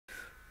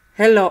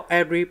Hello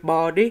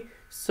everybody.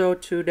 So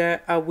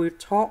today I will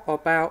talk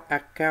about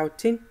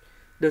accounting.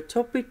 The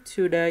topic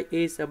today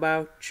is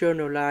about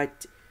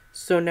Journalize.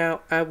 So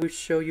now I will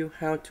show you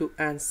how to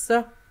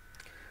answer.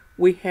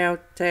 We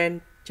have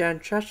 10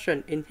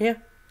 transactions in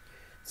here.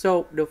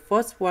 So the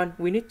first one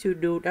we need to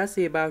do that's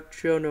about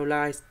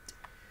Journalize.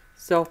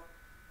 So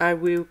I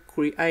will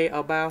create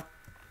about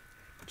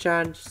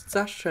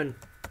transaction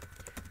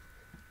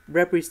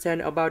represent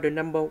about the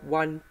number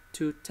 1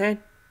 to 10.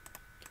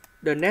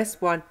 The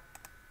next one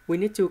we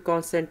need to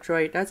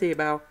concentrate that's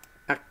about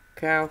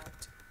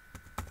account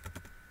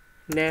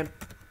name.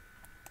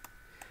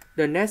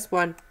 The next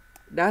one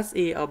that's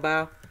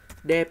about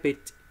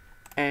debit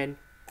and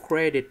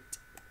credit.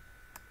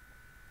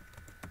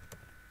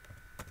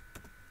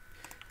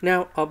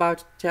 Now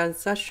about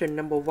transaction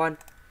number 1.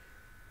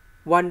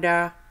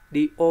 Wanda,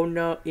 the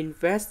owner,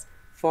 invests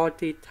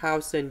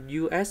 40,000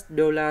 US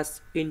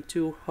dollars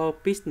into her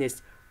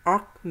business,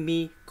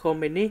 Acme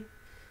Company.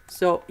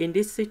 So in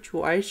this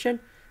situation,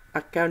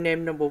 account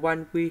name number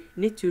 1 we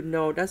need to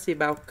know that's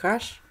about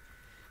cash.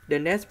 The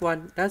next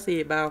one that's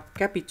about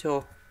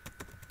capital.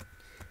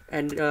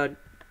 And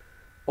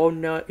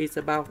owner is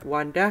about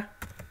Wanda.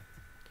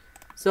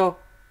 So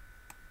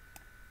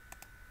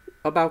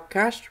about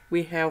cash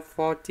we have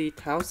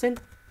 40,000.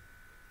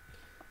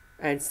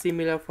 And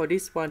similar for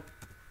this one.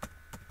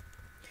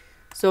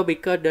 So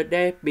because the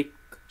debit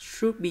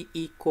should be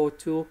equal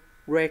to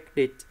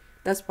credit,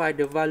 that's why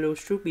the value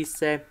should be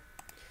same.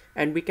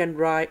 And we can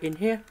write in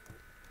here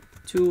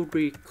to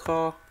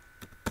record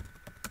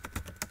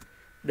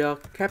the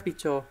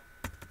capital.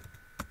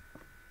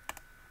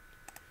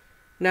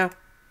 Now,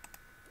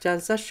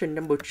 transaction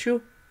number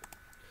 2.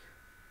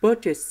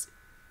 Purchase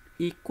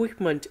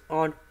equipment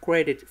on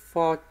credit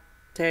for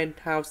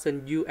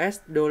 10,000 US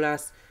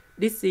dollars.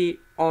 This is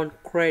on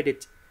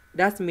credit.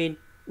 That means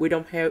we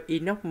don't have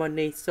enough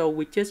money, so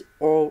we just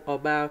owe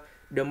about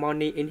the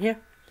money in here.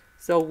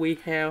 So we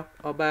have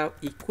about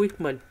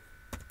equipment.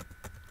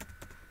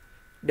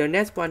 The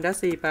next one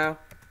that's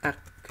about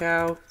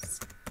accounts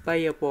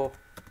payable.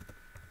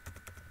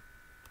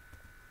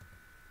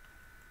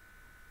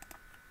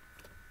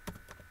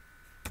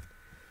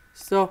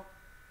 So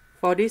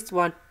for this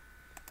one,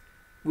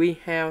 we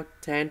have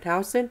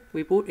 10,000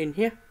 we put in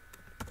here.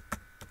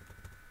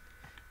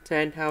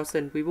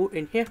 10,000 we put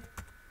in here.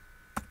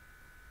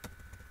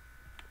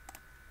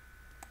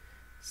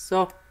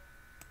 So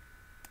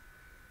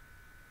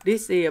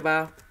this is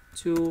about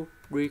to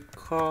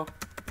record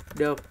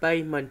the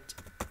payment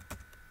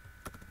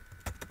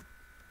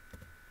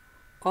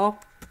of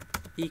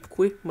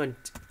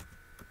equipment.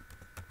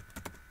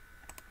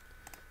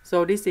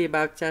 So this is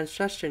about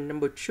transaction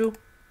number 2.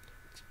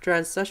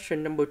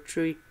 Transaction number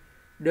 3.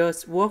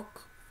 Does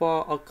work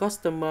for a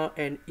customer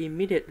and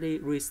immediately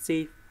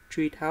receive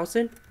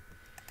 3,000.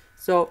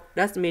 So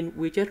that means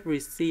we just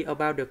receive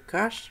about the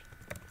cash.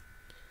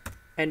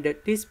 And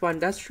this one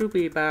that should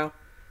be about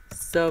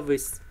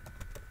service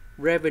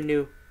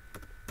revenue.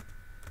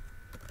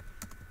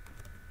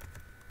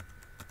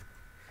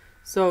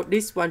 So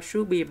this one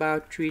should be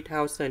about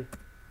 3,000.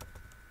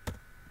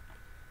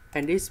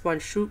 And this one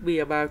should be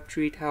about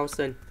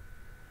 3,000.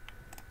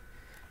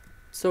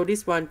 So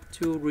this one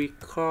to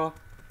record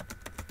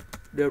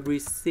the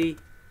receipt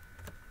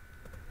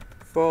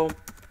from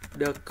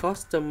the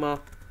customer.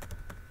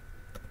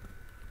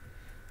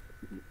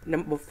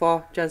 Number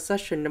 4,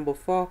 transaction number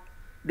 4.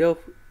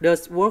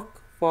 Does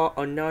work for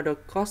another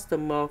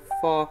customer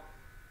for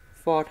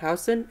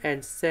 4,000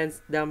 and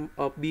sends them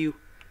a bill.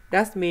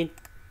 That means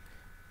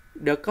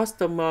the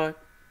customer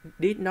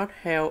did not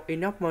have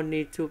enough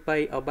money to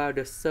pay about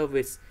the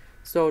service.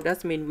 So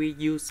that means we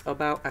use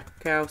about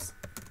accounts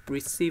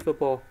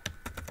receivable.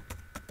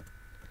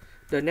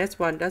 The next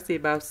one that's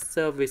about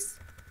service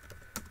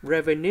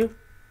revenue.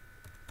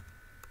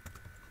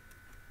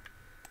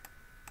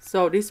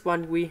 So this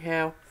one we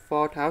have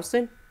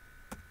 4,000.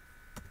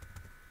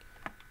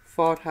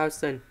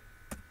 4,000.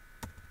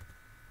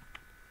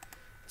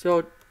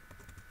 So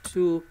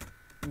to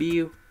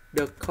bill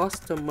the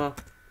customer.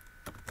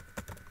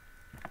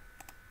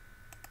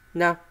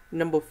 Now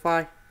number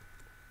 5.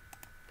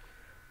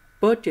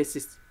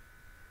 Purchases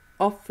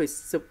office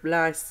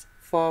supplies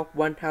for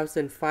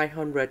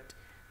 1,500.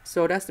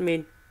 So that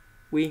means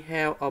we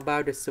have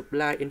about the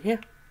supply in here.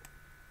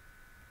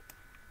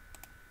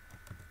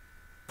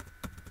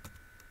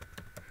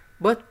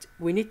 But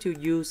we need to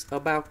use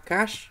about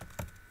cash.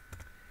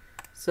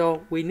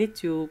 So we need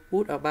to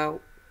put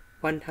about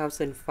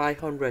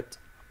 1,500.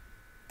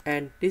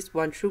 And this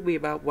one should be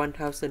about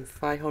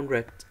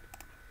 1,500.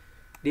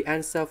 The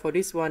answer for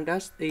this one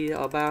that is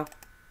about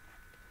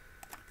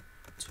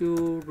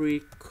to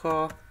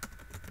record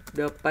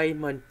the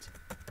payment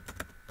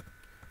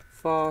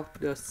for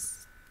the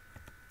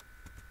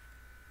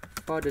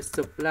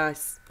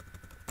supplies.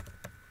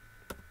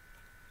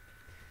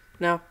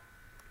 Now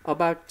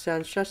about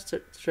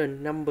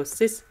transaction number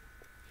 6,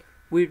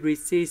 we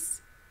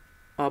receive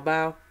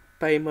about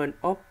payment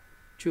of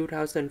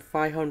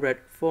 2,500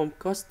 from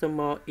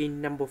customer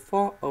in number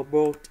 4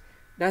 abroad.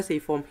 That's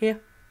it from here.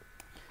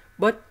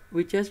 but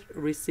we just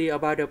receive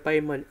about the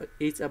payment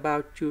is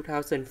about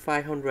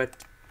 2,500.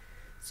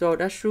 So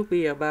that should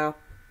be about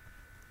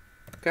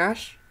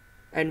cash,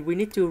 and we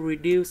need to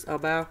reduce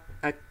about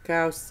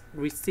accounts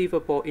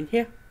receivable in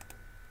here.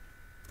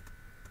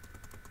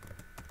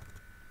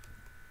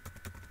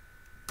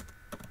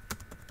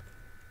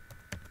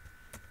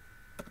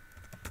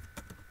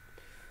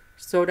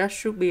 So that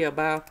should be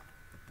about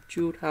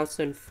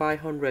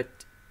 2,500,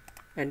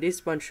 and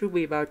this one should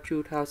be about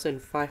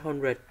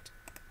 2,500,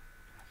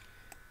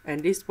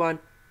 and this one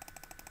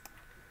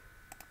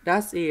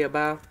that's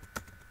about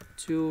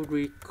to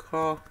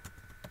record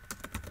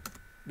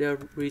the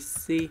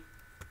receipt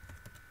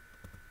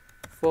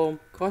from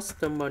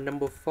customer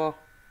number 4.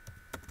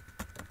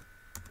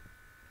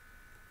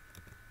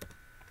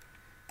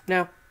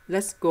 Now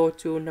let's go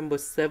to number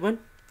 7.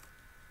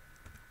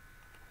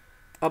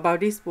 About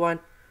this one,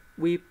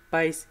 we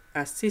pay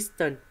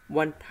assistant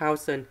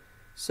 1,000.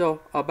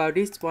 So about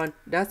this one,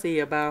 that's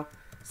about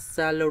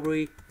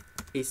salary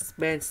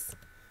expense,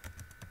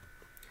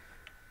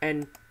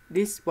 and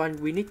this one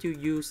we need to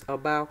use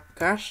about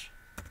cash,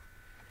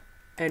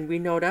 and we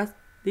know that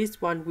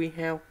this one we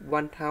have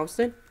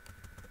 1,000.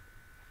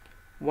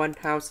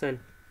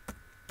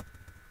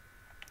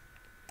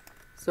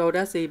 So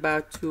that's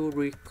about to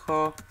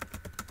record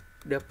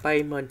the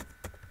payment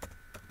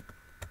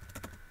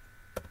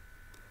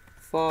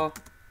for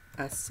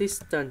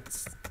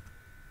assistants.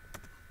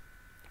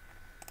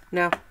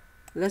 Now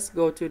let's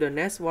go to the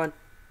next one.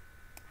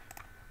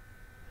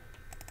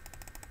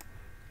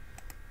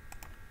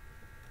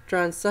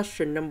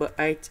 Transaction number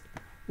 8,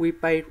 we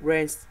pay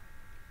rent.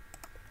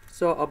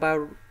 So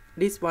about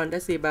this one,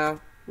 that's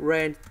about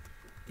rent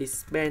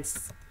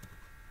expense,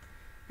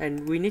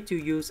 and we need to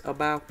use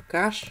about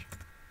cash.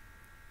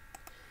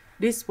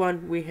 This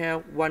one we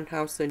have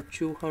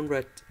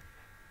 1,200,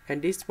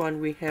 and this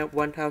one we have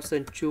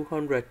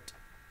 1,200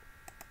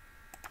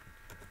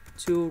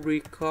 to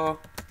record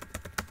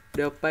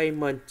the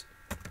payment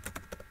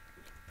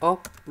of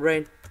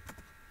rent.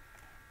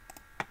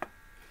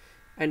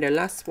 And the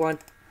last one,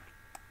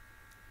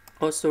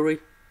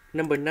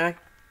 number 9,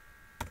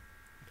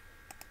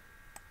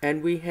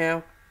 and we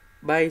have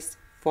base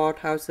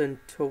 4,000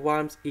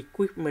 towards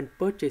equipment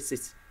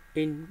purchases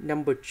in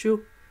number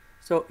 2.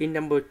 So in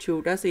number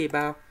 2, that's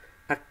about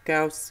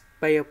accounts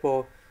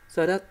payable.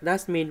 So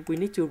that means we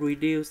need to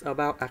reduce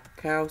about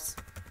accounts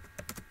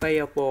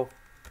payable,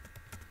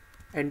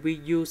 and we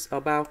use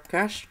about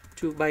cash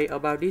to pay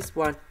about this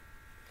one,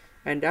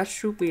 and that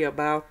should be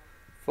about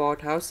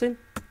 4,000.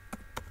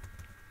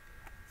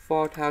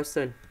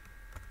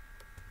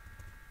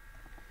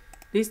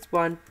 This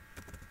one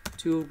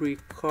to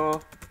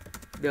record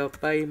the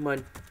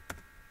payment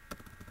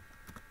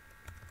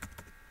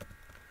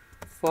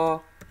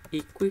for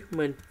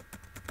equipment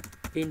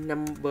in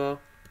number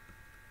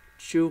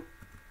 2.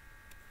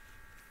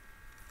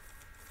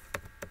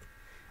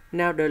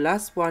 Now the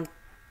last one,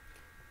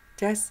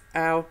 test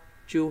out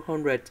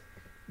 200.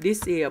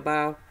 This is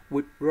about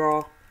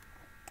withdraw,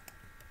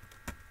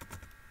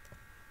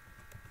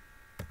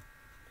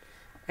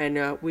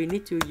 and we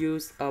need to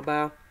use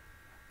about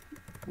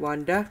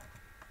Wanda.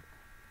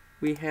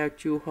 We have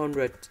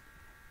 200,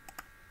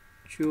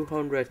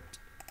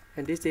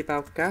 and this is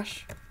about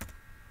cash,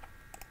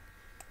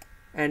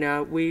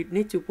 and we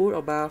need to put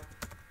about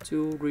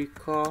to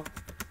record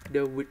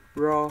the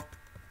withdraw.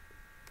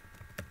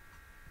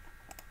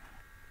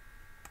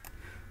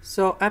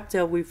 So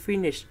after we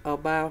finish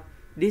about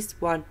this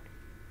one,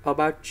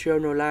 about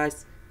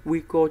Journalize,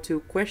 we go to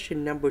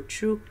question number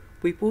 2.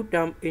 We put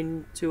them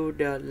into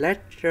the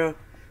ledger.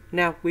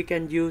 Now we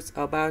can use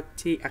about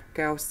the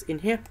accounts in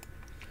here.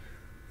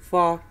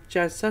 For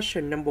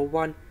transaction number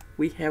 1,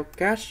 we have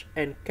cash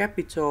and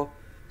capital.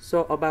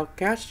 So about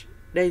cash,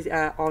 they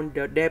are on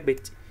the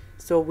debit.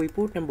 So we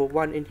put number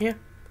 1 in here,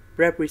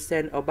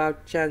 represent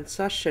about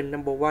transaction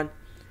number 1,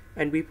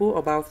 and we put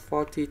about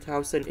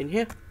 40,000 in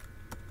here.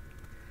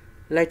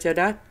 Later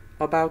that,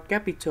 about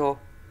capital,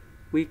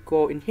 we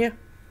go in here.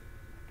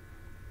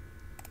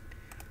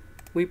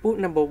 We put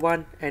number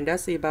 1, and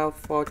that's about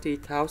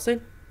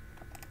 40,000.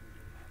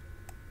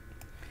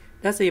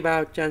 That's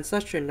about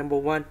transaction number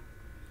 1.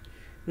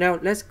 Now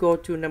let's go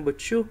to number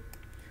 2.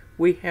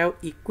 We have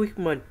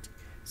equipment,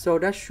 so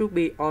that should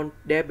be on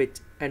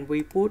debit, and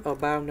we put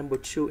about number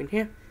 2 in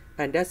here,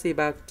 and that's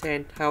about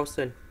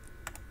 10,000.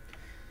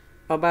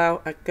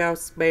 About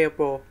accounts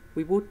payable,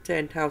 we put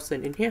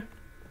 10,000 in here,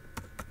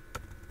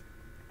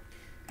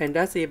 and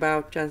that's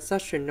about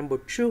transaction number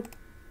 2.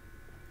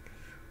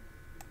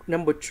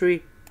 Number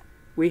 3,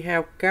 we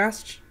have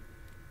cash.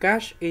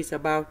 Cash is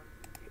about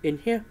in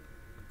here,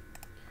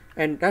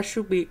 and that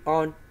should be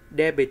on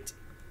debit.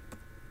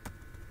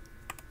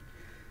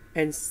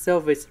 And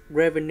service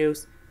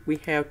revenues, we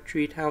have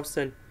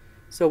 3,000,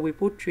 so we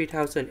put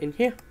 3,000 in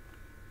here.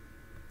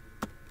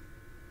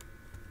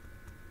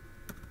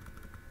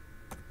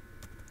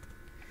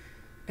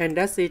 And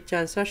that's it,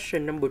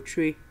 transaction number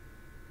 3.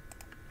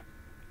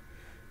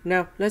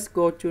 Now let's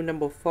go to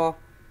number 4,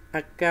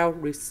 account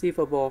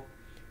receivable,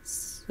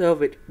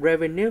 service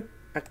revenue.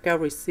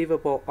 account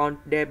receivable on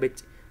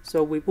debit.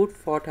 So we put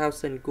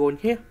 4,000 gold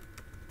here.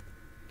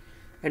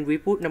 And we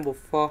put number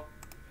 4.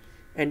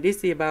 And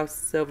this is about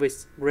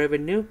service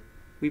revenue.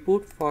 We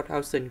put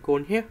 4,000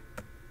 gold here.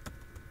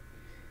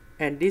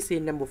 And this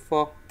is number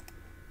 4.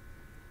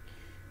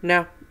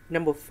 Now,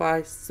 number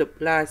 5,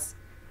 supplies.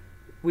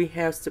 We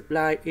have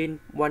supply in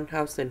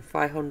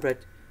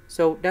 1,500.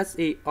 So that's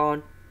it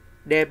on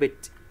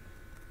debit.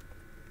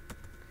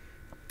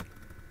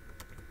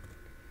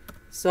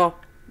 So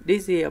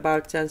this is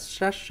about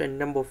transaction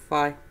number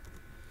 5.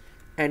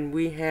 And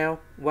we have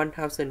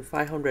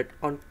 1,500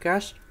 on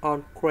cash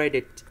on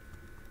credit.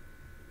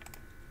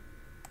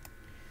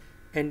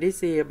 And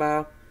this is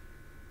about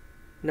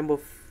number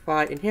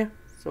 5 in here.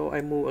 So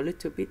I move a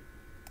little bit.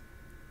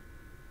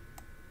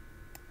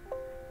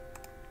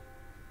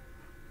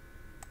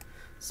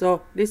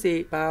 So this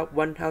is about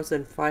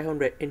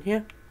 1,500 in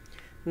here.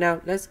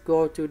 Now let's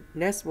go to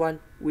next one.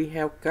 We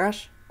have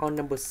cash on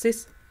number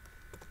 6.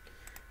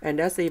 And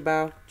that's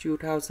about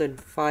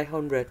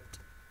 2,500.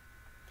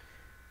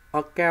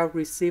 Account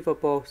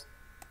receivables.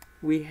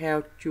 We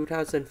have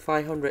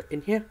 2,500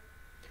 in here.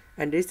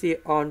 And this is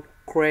on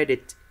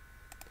credit.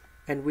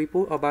 And we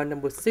put about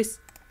number 6.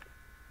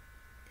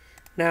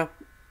 Now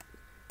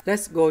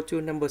let's go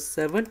to number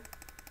 7.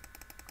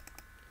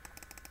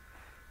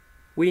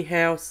 We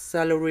have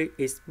salary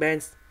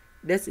expense.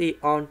 That is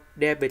on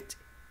debit.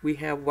 We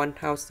have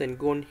 1,000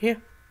 gold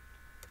here.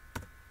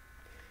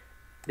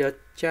 The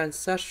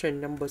transaction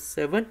number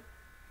 7.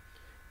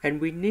 And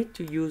we need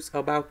to use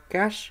about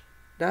cash.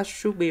 That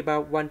should be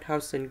about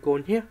 1,000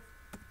 gold here.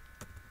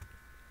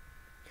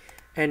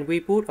 And we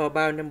put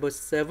about number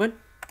 7.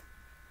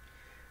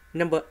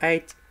 Number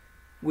 8.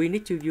 We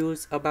need to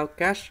use about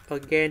cash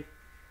again.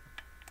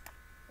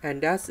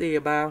 And that's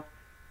about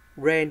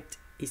rent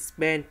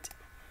expense.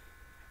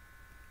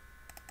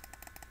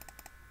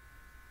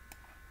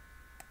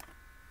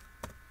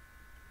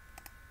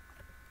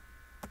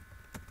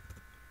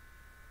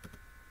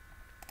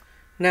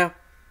 Now,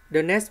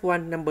 the next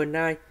one, number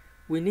 9,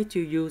 we need to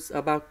use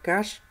about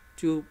cash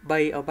to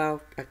pay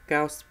about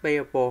accounts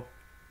payable.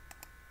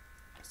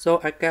 So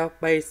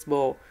account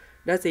payable,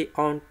 that is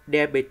on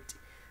debit.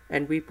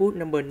 And we put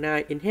number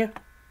 9 in here.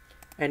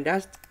 And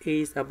that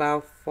is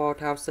about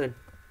 4,000.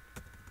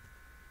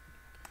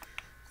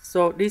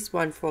 So this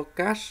one for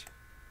cash.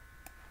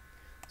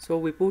 So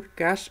we put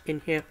cash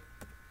in here.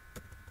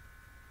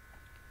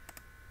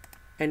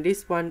 And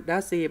this one,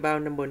 that's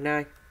about number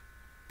 9.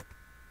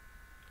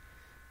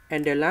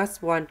 And the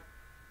last one,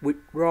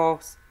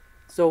 withdrawals.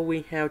 So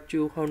we have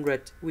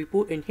 200. We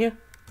put in here.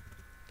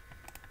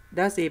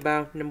 That's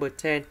about number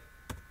 10.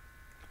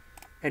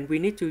 And we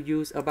need to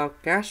use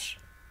about cash.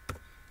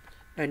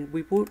 And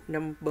we put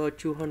number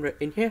 200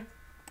 in here.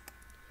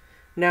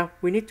 Now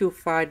we need to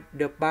find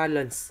the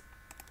balance.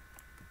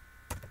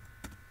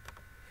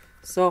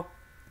 So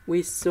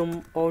we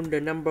sum on the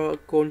number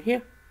gold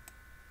here.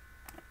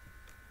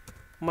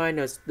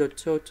 Minus the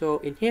total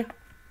in here.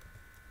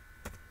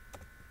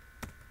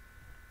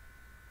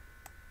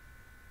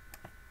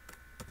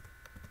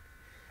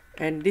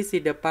 And this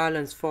is the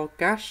balance for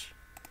cash.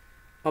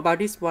 About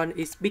this one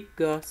is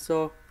bigger,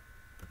 so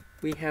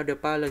we have the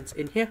balance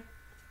in here.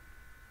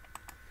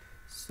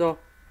 So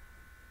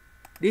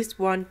this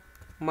one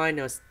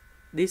minus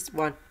this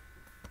one.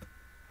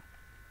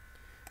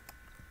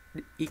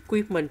 The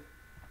equipment,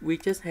 we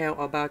just have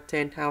about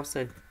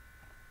 10,000.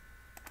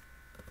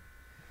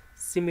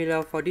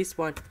 Similar for this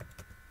one.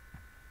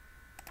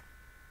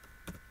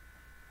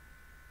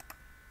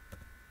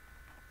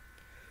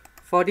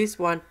 For this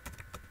one,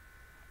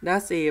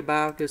 that's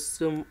about the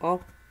sum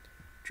of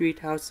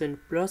 3,000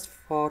 plus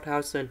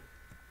 4,000.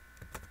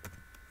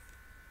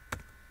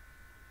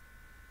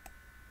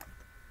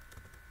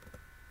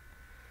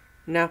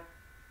 Now,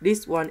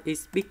 this one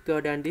is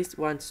bigger than this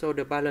one, so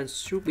the balance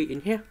should be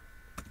in here.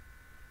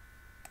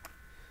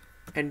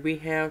 And we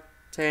have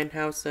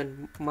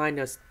 10,000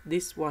 minus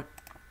this one.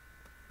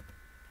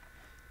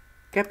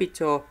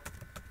 Capital.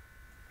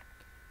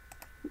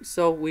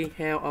 So we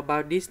have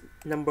about this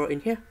number in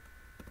here.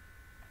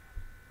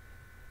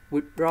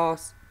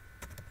 Withdrawals,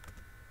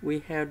 we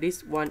have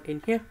this one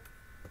in here.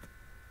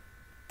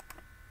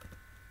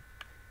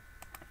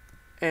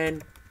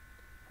 And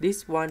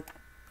this one,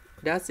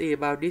 that's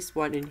about this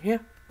one in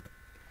here.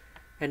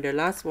 And the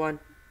last one,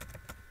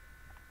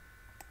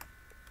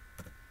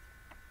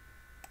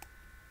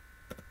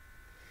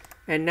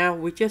 and now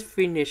we just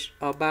finished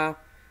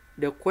about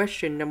the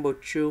question number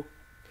 2.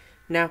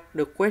 Now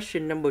the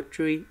question number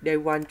 3, they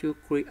want to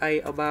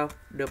create about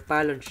the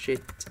balance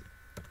sheet.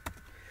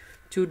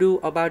 To do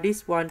about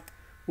this one,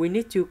 we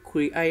need to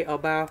create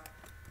about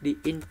the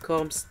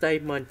income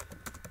statement.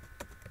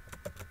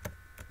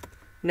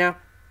 Now,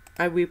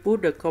 I will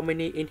put the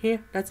company in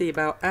here. That's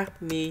about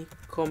Acme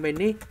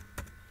Company.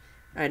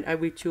 And I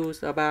will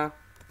choose about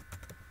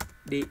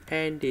the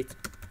ended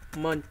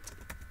month.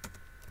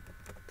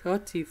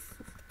 30th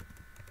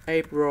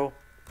April.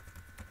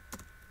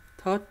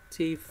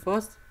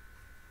 31st.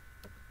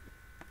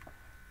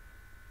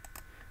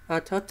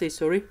 30,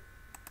 sorry.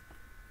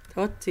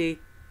 30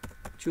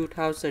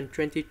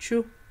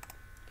 2022.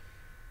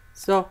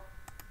 So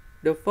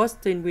the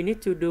first thing we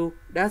need to do,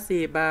 that's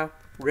about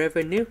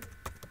revenue.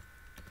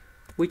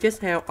 We just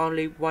have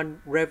only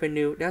one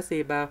revenue, that's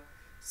about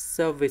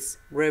service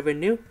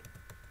revenue.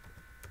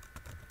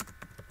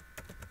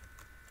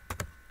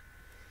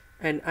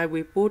 And I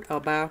will put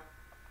about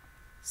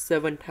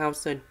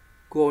 7,000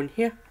 gold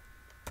here.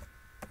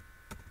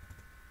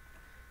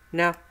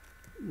 Now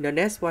the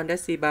next one,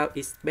 that's about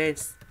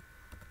expense.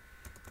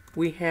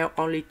 We have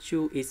only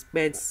two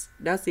expense,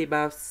 that's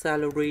about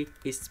salary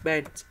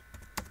expense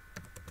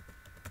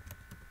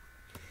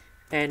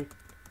and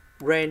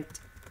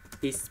rent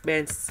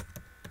expense.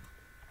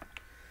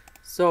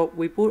 So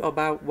we put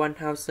about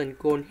 1,000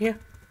 gold here,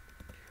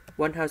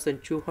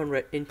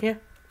 1,200 in here,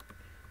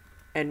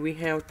 and we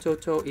have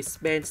total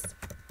expense.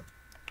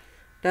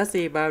 That's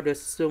about the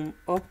sum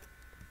of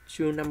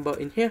two number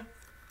in here.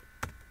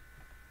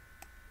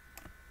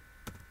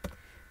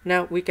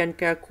 Now we can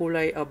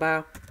calculate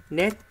about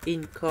net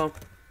income.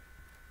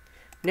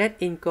 Net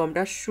income,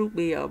 that should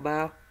be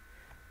about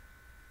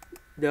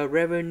the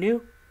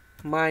revenue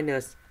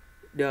minus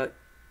the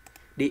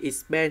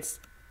expense,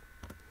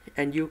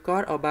 and you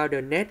got about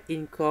the net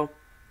income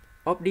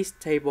of this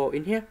table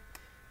in here.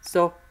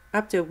 So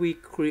after we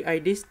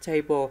create this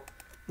table,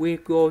 we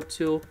go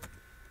to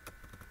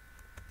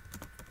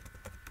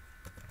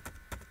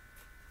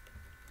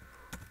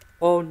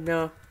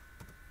owner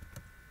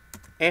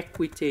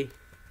equity.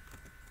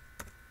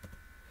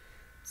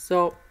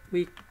 So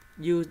we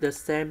use the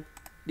same,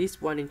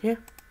 this one in here.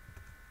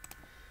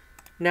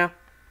 Now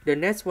the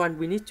next one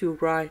we need to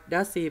write,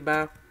 that's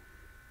about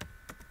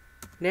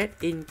net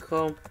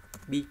income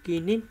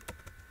beginning.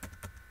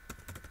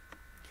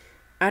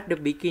 At the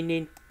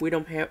beginning we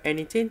don't have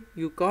anything,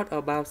 you got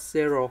about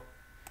 0.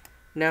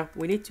 Now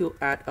we need to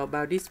add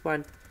about this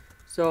one,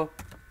 so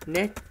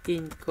net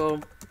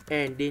income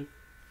ending.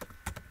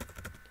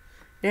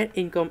 Net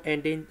income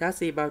ending,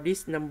 that's about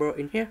this number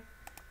in here.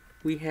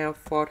 We have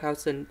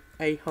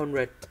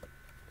 4,800.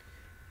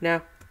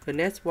 Now the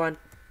next one,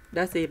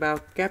 that's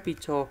about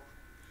capital.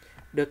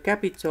 The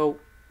capital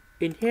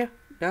in here,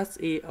 that's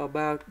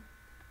about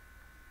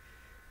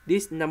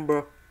this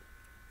number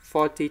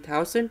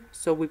 40,000.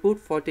 So we put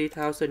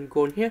 40,000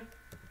 gold here.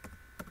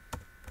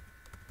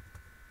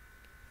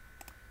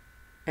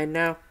 And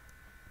now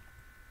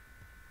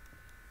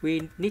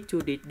we need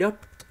to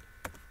deduct,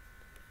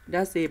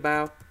 that's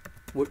about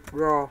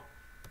withdraw.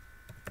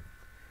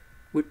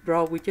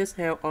 Withdraw, we just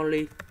have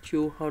only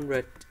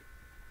 200.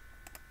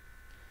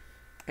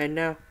 And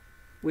now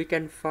we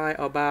can find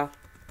about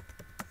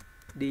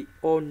the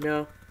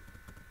owner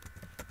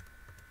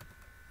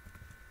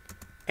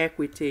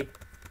equity.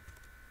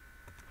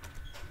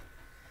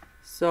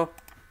 So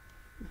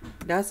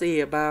that's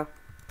about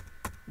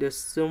the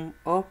sum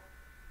of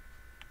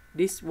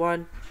this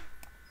one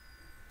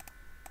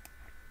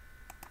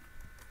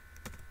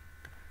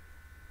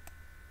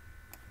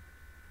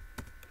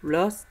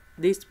plus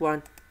this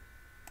one,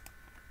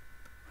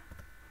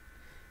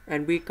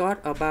 and we got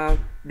about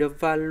the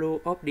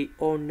value of the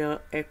owner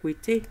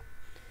equity.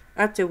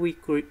 After we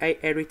create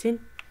everything,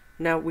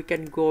 now we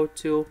can go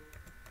to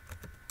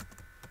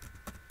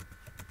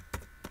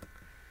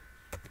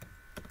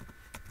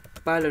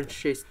balance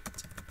sheet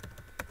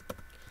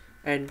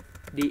and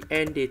the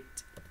ended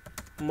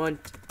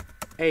month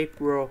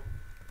April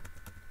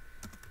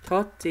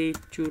 30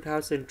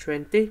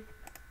 2020.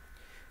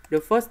 The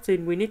first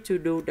thing we need to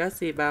do,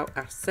 that's about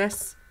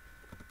assets.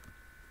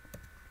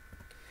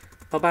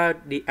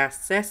 About the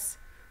assets,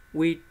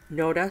 we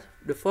know that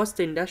the first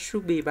thing that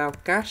should be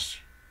about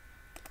cash.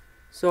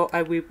 So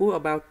I will put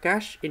about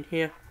cash in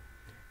here.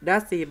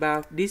 That's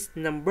about this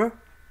number.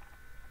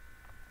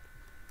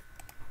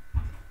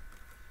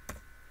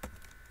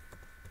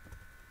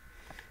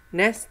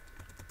 Next,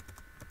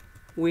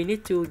 we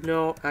need to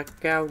know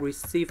account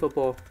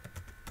receivable.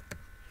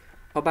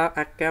 About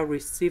account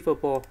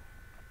receivable,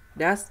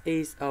 that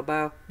is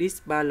about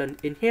this balance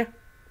in here.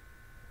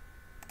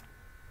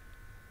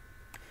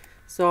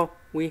 So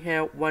we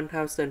have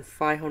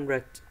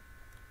 1,500.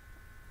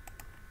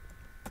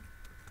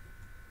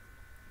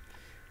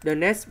 The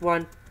next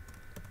one,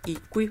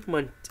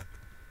 equipment.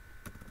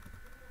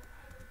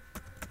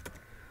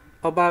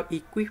 About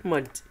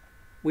equipment,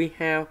 we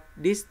have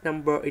this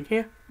number in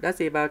here. That's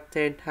about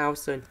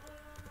 10,000.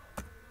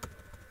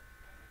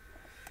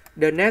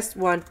 The next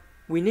one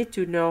we need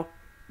to know,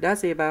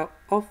 that's about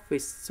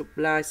office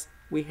supplies.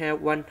 We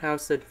have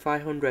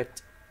 1,500.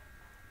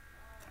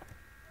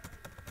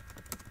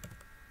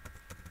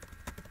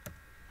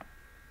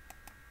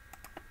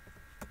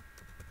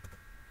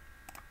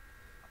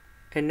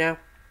 And now,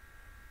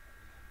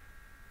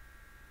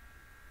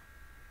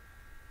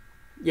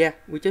 yeah,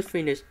 we just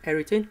finished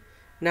everything.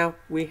 Now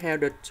we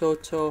have the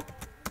total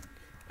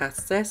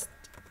assets.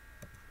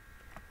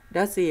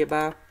 That's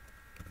about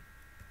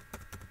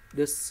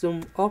the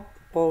sum of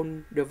all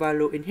the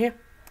value in here.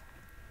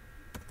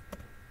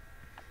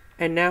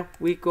 And now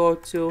we go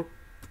to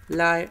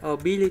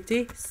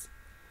liabilities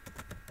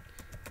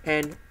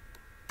and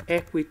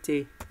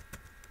equity.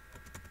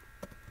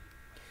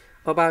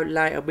 About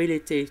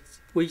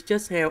liabilities, we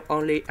just have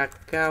only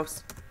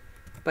accounts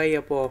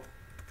payable.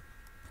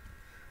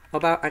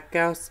 About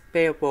accounts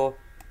payable,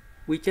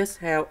 we just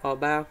have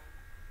about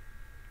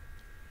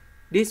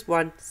this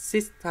one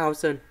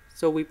 6,000,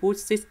 so we put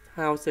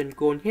 6,000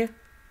 gold here.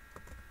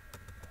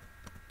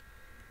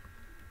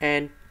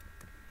 And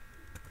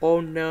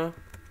owner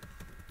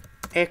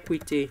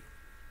equity,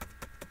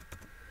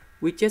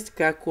 we just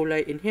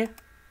calculate in here.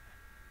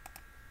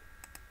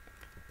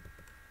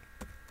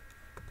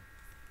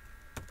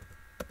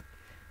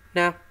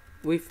 Now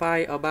we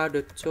find about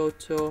the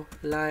total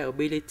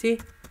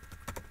liability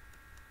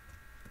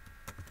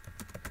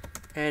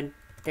and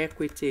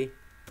equity.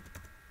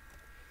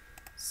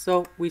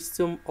 So we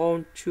sum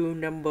all two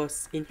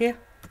numbers in here.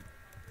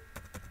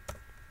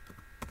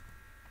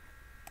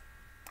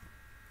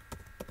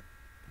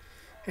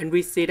 And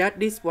we see that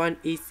this one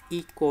is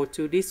equal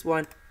to this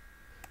one.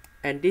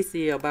 And this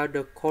is about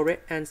the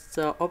correct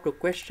answer of the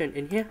question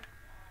in here.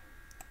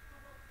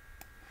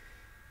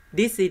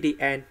 This is the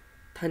end.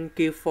 Thank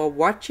you for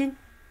watching.